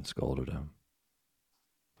and scolded him,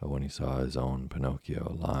 but when he saw his own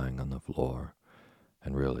Pinocchio lying on the floor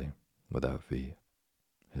and really without feet,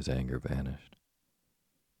 his anger vanished.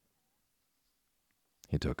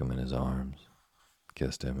 He took him in his arms,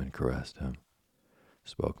 kissed him and caressed him,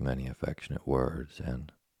 spoke many affectionate words,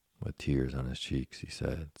 and, with tears on his cheeks, he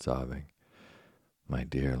said, sobbing, "My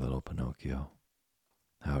dear little Pinocchio,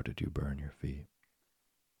 how did you burn your feet?"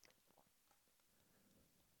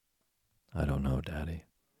 "I don't know, Daddy,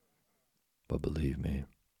 but believe me,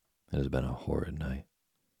 it has been a horrid night.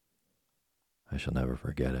 I shall never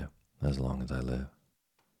forget it as long as I live."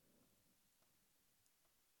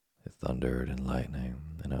 It thundered and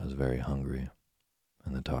lightning, and I was very hungry,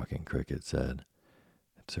 and the talking cricket said,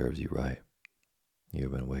 "It serves you right. You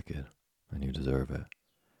have been wicked, and you deserve it."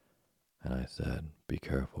 And I said, "Be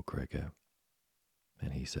careful, cricket."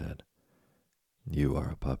 And he said, "You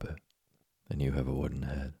are a puppet, and you have a wooden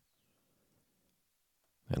head."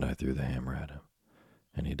 And I threw the hammer at him,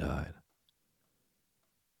 and he died.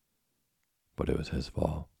 But it was his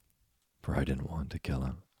fault, for I didn't want to kill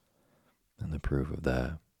him, and the proof of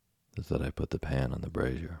that is that I put the pan on the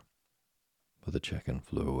brazier. But the chicken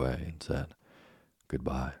flew away and said,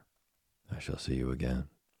 "Goodbye, I shall see you again.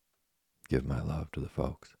 Give my love to the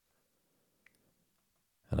folks."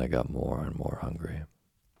 And I got more and more hungry,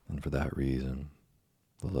 and for that reason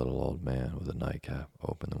The little old man with a nightcap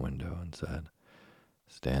opened the window and said,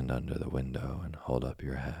 "Stand under the window and hold up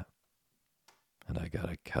your hat." And I got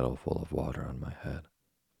a kettle full of water on my head.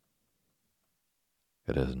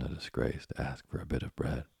 It isn't a disgrace to ask for a bit of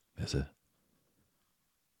bread, is it?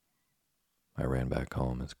 I ran back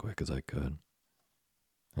home as quick as I could,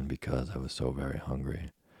 and because I was so very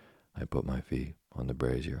hungry, I put my feet on the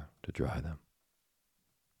brazier to dry them.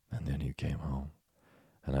 And then you came home,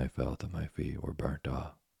 and I felt that my feet were burnt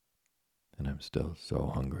off, and I'm still so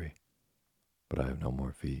hungry, but I have no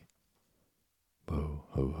more feet. Boo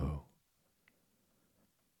hoo hoo.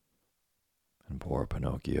 And poor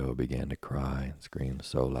Pinocchio began to cry and scream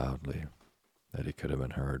so loudly that he could have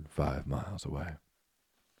been heard 5 miles away.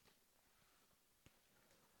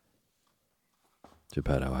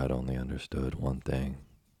 Geppetto had only understood one thing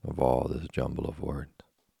of all this jumble of words,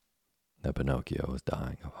 that Pinocchio was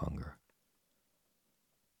dying of hunger.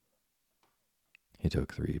 He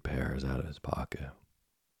took 3 pears out of his pocket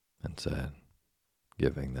and said,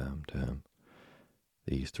 giving them to him,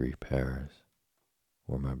 "These 3 pears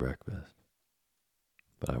were my breakfast,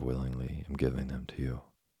 but I willingly am giving them to you.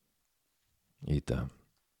 Eat them,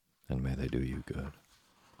 and may they do you good.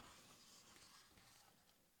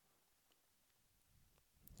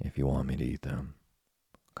 If you want me to eat them,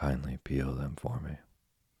 kindly peel them for me."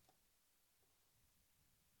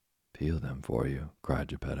 "Peel them for you?" cried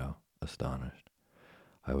Geppetto, astonished.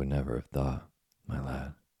 "I would never have thought, my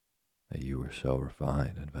lad, that you were so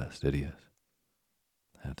refined and fastidious.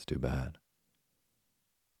 That's too bad.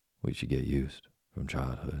 We should get used from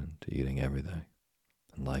childhood to eating everything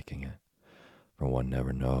and liking it, for one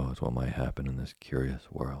never knows what might happen in this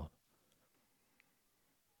curious world."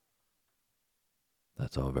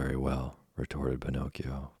 "That's all very well," retorted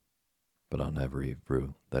Pinocchio, "but I'll never eat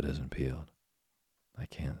fruit that isn't peeled. I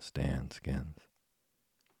can't stand skins."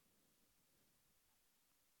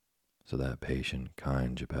 So that patient,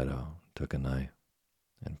 kind Geppetto took a knife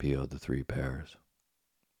and peeled the 3 pears,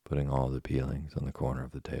 putting all the peelings on the corner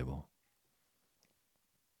of the table.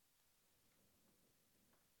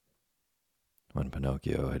 When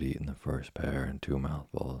Pinocchio had eaten the first pear in 2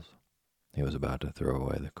 mouthfuls, he was about to throw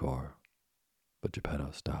away the core, but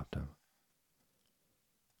Geppetto stopped him.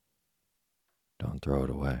 "Don't throw it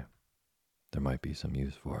away. There might be some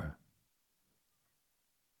use for it."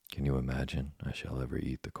 "Can you imagine I shall ever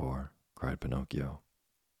eat the core?" cried Pinocchio,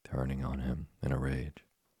 turning on him in a rage.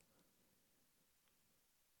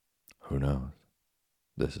 "Who knows?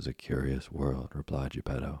 This is a curious world," replied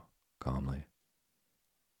Geppetto calmly.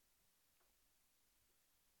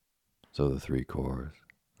 So the 3 cores,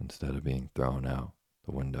 instead of being thrown out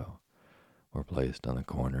the window, were placed on the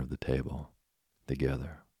corner of the table,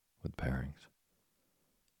 together with parings.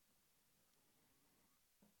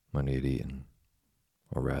 When he had eaten,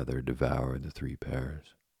 or rather devoured the 3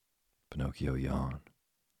 pears, Pinocchio yawned,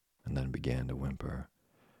 and then began to whimper,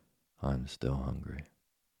 "I'm still hungry."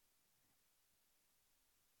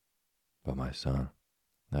 "But my son,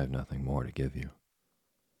 I have nothing more to give you."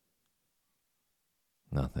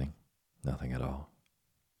 "Nothing, nothing at all.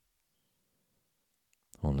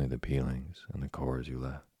 Only the peelings and the cores you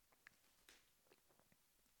left."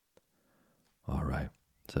 "All right,"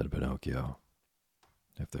 said Pinocchio.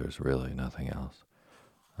 "If there's really nothing else,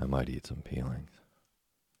 I might eat some peelings."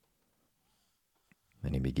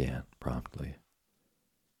 And he began promptly.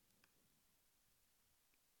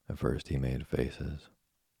 At first he made faces,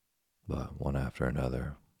 but one after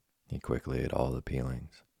another he quickly ate all the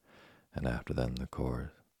peelings, and after them the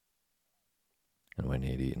cores. And when he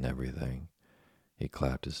had eaten everything, he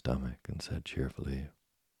clapped his stomach and said cheerfully,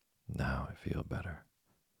 "Now I feel better."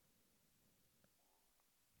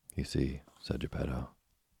 "You see," said Geppetto,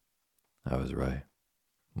 "I was right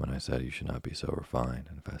when I said you should not be so refined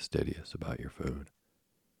and fastidious about your food.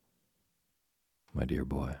 My dear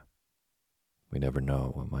boy, we never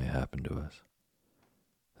know what might happen to us.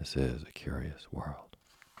 This is a curious world."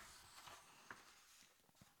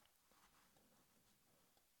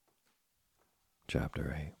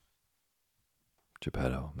 Chapter 8.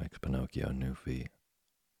 Geppetto makes Pinocchio new feet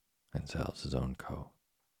and sells his own coat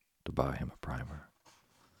to buy him a primer.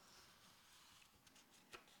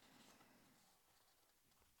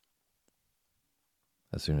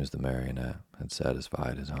 As soon as the marionette had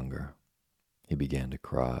satisfied his hunger, he began to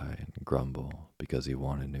cry and grumble because he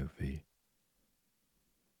wanted new feet.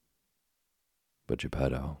 But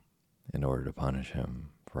Geppetto, in order to punish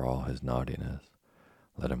him for all his naughtiness,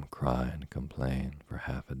 let him cry and complain for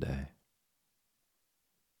half a day.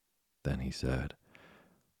 Then he said,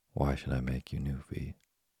 "Why should I make you new feet?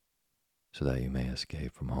 So that you may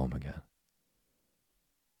escape from home again."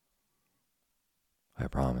 "I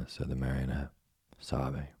promise," said the marionette,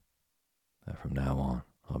 sobbing that from now on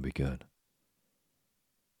I'll be good.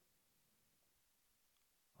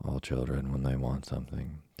 All children, when they want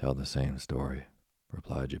something, tell the same story,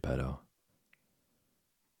 replied Geppetto.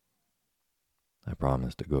 I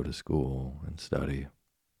promised to go to school and study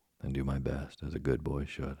and do my best as a good boy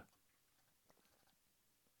should.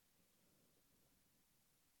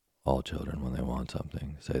 All children, when they want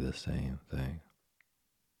something, say the same thing.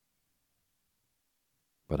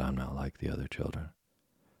 But I'm not like the other children.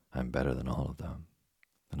 I'm better than all of them,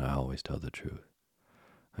 and I always tell the truth.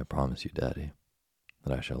 I promise you, Daddy,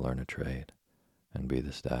 that I shall learn a trade and be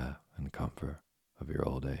the staff and comfort of your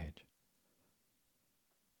old age.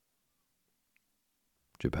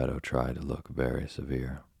 Geppetto tried to look very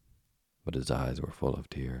severe, but his eyes were full of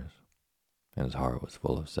tears, and his heart was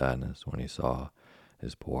full of sadness when he saw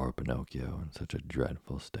his poor Pinocchio in such a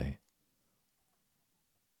dreadful state.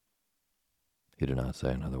 He did not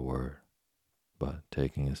say another word, but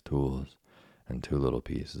taking his tools and 2 little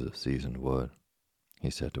pieces of seasoned wood, he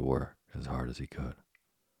set to work as hard as he could.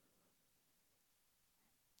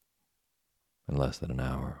 In less than an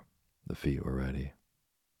hour, the feet were ready.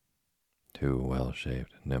 2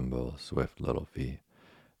 well-shaped, nimble, swift little feet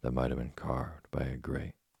that might have been carved by a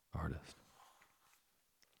great artist.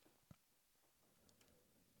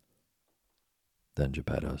 Then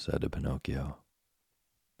Geppetto said to Pinocchio,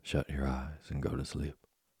 "Shut your eyes and go to sleep."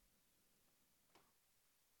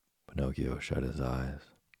 Pinocchio shut his eyes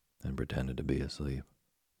and pretended to be asleep.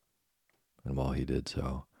 And while he did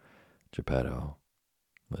so, Geppetto,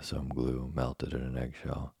 with some glue melted in an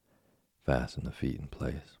eggshell, fastened the feet in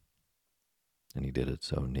place. And he did it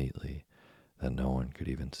so neatly that no one could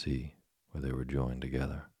even see where they were joined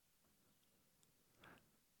together.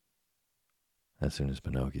 As soon as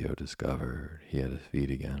Pinocchio discovered he had his feet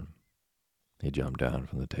again, he jumped down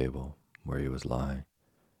from the table where he was lying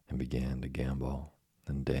and began to gambol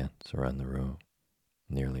and dance around the room,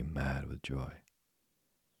 nearly mad with joy.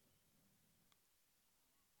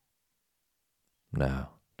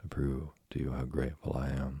 "Now, to prove to you how grateful I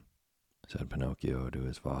am," said Pinocchio to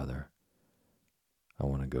his father, "I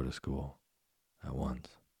want to go to school at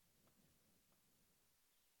once."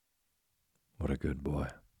 What a good boy.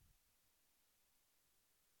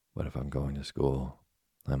 But if I'm going to school,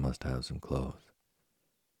 I must have some clothes.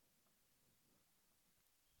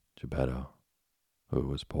 Geppetto, who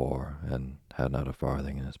was poor and had not a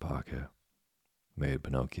farthing in his pocket, made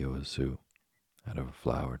Pinocchio a suit out of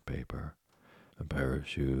flowered paper, a pair of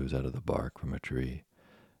shoes out of the bark from a tree,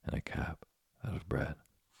 and a cap out of bread.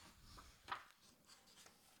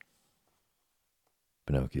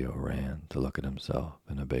 Pinocchio ran to look at himself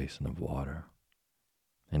in a basin of water,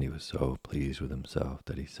 and he was so pleased with himself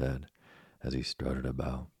that he said, as he strutted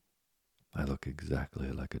about, "I look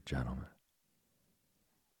exactly like a gentleman."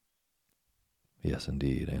 "Yes,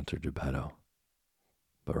 indeed," answered Geppetto.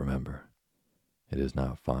 "But remember, it is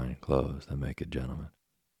not fine clothes that make a gentleman,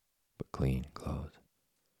 but clean clothes.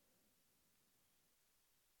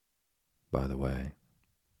 By the way,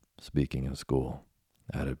 speaking of school,"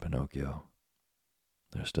 added Pinocchio,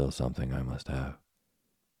 "there's still something I must have,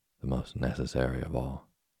 the most necessary of all.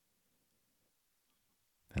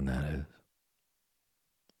 And that is,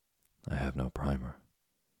 I have no primer."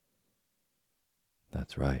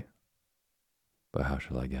 "That's right. But how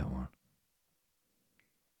shall I get one?"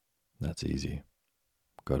 "That's easy.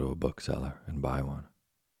 Go to a bookseller and buy one."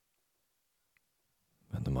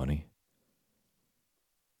 "And the money?"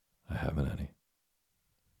 "I haven't any."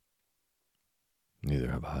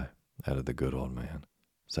 "Neither have I," added the good old man,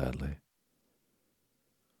 sadly.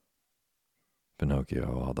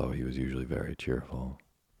 Pinocchio, although he was usually very cheerful,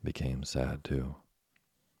 became sad too.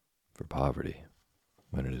 For poverty,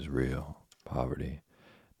 when it is real poverty,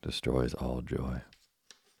 destroys all joy,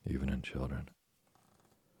 even in children.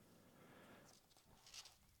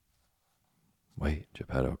 "Wait,"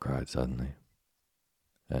 Geppetto cried suddenly,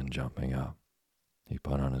 and jumping up, he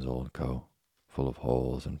put on his old coat, full of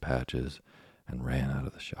holes and patches, and ran out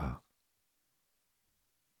of the shop.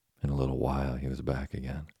 In a little while he was back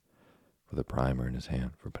again, with a primer in his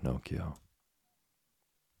hand for Pinocchio.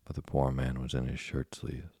 But the poor man was in his shirt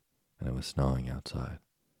sleeves, and it was snowing outside.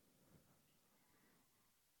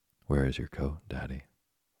 "Where is your coat, Daddy?"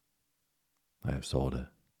 "I have sold it."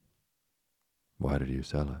 "Why did you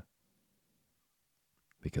sell it?"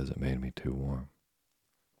 "Because it made me too warm."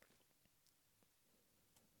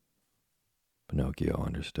 Pinocchio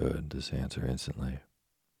understood this answer instantly,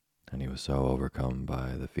 and he was so overcome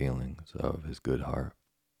by the feelings of his good heart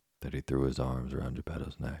that he threw his arms around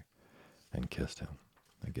Geppetto's neck and kissed him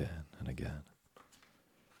again and again.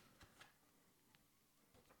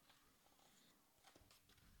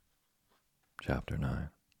 Chapter 9.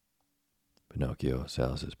 Pinocchio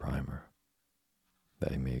sells his primer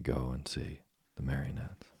that he may go and see the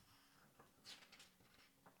marionettes.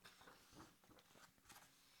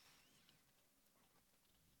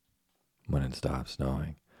 When it stopped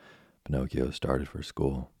snowing, Pinocchio started for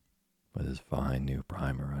school with his fine new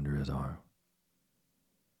primer under his arm.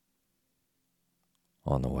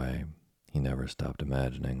 On the way, he never stopped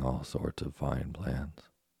imagining all sorts of fine plans,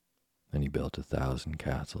 and he built 1,000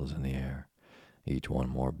 castles in the air, each one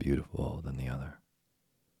more beautiful than the other.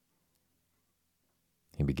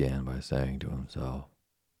 He began by saying to himself,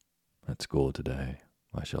 "At school today,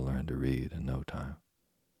 I shall learn to read in no time.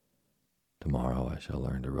 Tomorrow I shall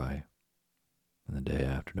learn to write, and the day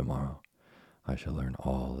after tomorrow I shall learn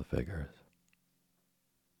all the figures.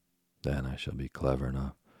 Then I shall be clever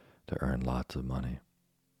enough to earn lots of money,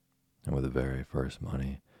 and with the very first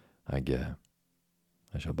money I get,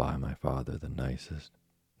 I shall buy my father the nicest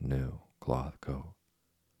new cloth coat."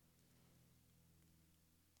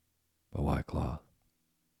 But why cloth?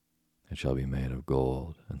 It shall be made of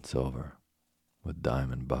gold and silver, with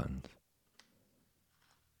diamond buttons.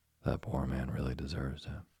 That poor man really deserves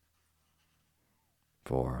it.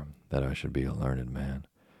 For that I should be a learned man,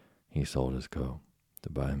 he sold his coat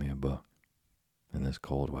to buy me a book, in this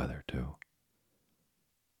cold weather too.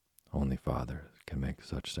 Only fathers can make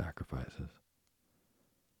such sacrifices.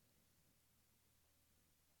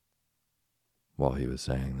 While he was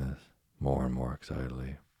saying this, more and more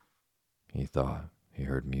excitedly, he thought he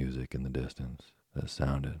heard music in the distance that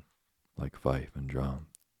sounded like fife and drum.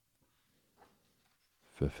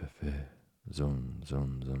 Fi-fi-fi, zoom,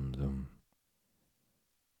 zoom, zoom, zoom.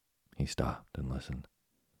 He stopped and listened.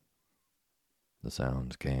 The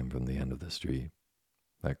sounds came from the end of the street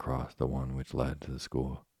that crossed the one which led to the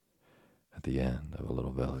school, at the end of a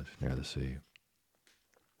little village near the sea.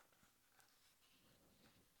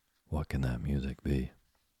 What can that music be?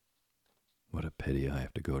 What a pity I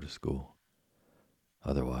have to go to school.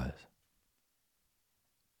 Otherwise,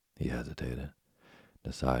 he hesitated,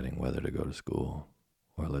 deciding whether to go to school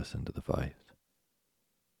or listen to the fifes.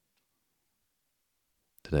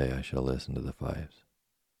 Today I shall listen to the fifes,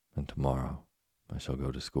 and tomorrow I shall go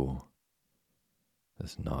to school,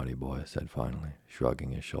 this naughty boy said finally,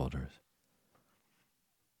 shrugging his shoulders.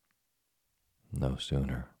 No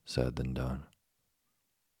sooner said than done.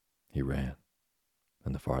 He ran,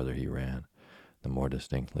 and the farther he ran, the more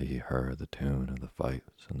distinctly he heard the tune of the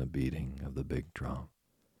fifes and the beating of the big drum.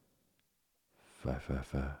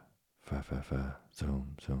 Fa-fa-fa, fa-fa-fa,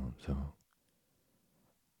 zoom, zoom, zoom.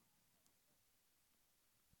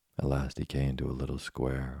 At last he came to a little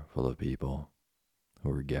square full of people who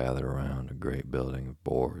were gathered around a great building of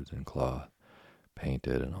boards and cloth,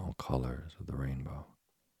 painted in all colors of the rainbow.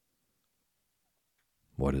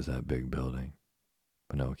 "What is that big building?"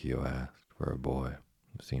 Pinocchio asked for a boy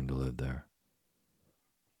who seemed to live there.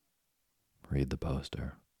 "Read the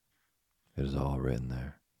poster. It is all written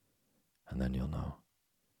there, and then you'll know."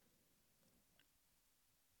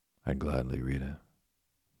 "I'd gladly read it,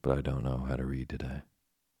 but I don't know how to read today."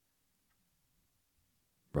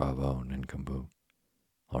 "Bravo, nincompoop.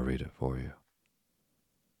 I'll read it for you."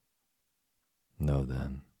 Know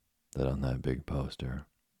then that on that big poster,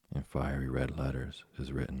 in fiery red letters,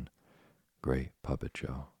 is written, "Great Puppet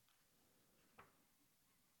Show."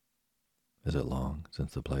 Is it long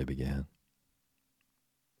since the play began?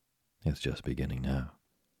 It's just beginning now.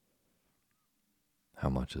 How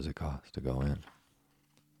much does it cost to go in?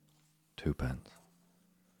 2 pence.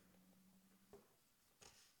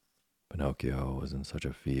 Pinocchio was in such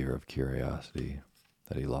a fever of curiosity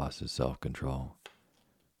that he lost his self-control,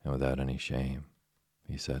 and without any shame,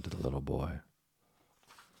 he said to the little boy.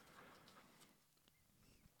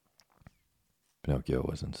 Pinocchio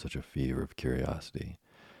was in such a fever of curiosity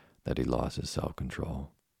that he lost his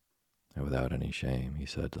self-control, and without any shame, he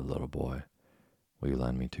said to the little boy, "Will you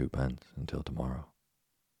lend me 2 pence until tomorrow?"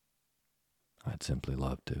 "I'd simply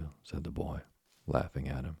love to," said the boy, laughing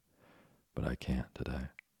at him, "but I can't today."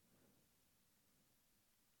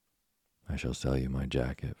 "I shall sell you my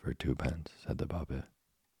jacket for 2 pence," said the puppet.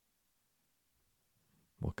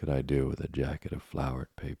 What could I do with a jacket of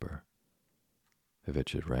flowered paper? If it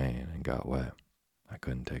should rain and got wet, I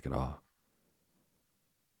couldn't take it off.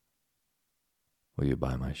 "Will you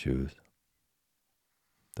buy my shoes?"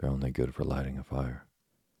 "They're only good for lighting a fire."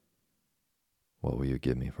 "What will you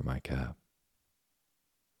give me for my cap?"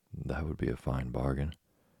 "That would be a fine bargain,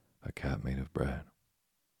 a cap made of bread.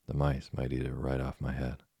 The mice might eat it right off my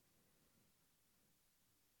head."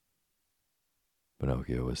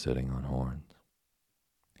 Pinocchio was sitting on horns.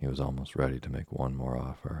 He was almost ready to make one more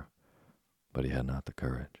offer, but he had not the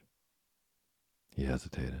courage. He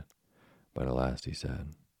hesitated, But at last he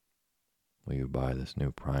said, "Will you buy this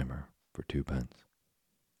new primer for 2 pence?"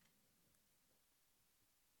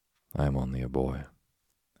 "I am only a boy,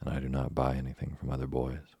 and I do not buy anything from other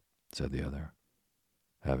boys," said the other,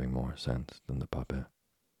 having more sense than the puppet.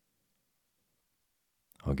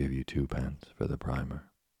 "I'll give you 2 pence for the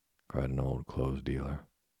primer," cried an old clothes dealer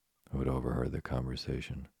who had overheard the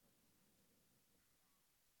conversation.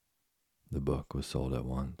 The book was sold at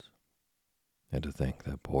once, and to think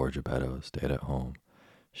that poor Geppetto stayed at home,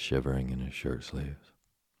 shivering in his shirt sleeves,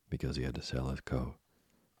 because he had to sell his coat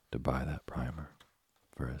to buy that primer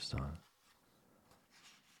for his son.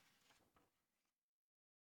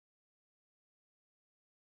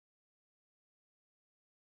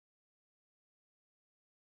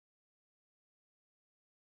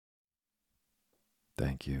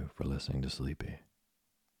 Thank you for listening to Sleepy.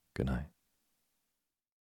 Good night.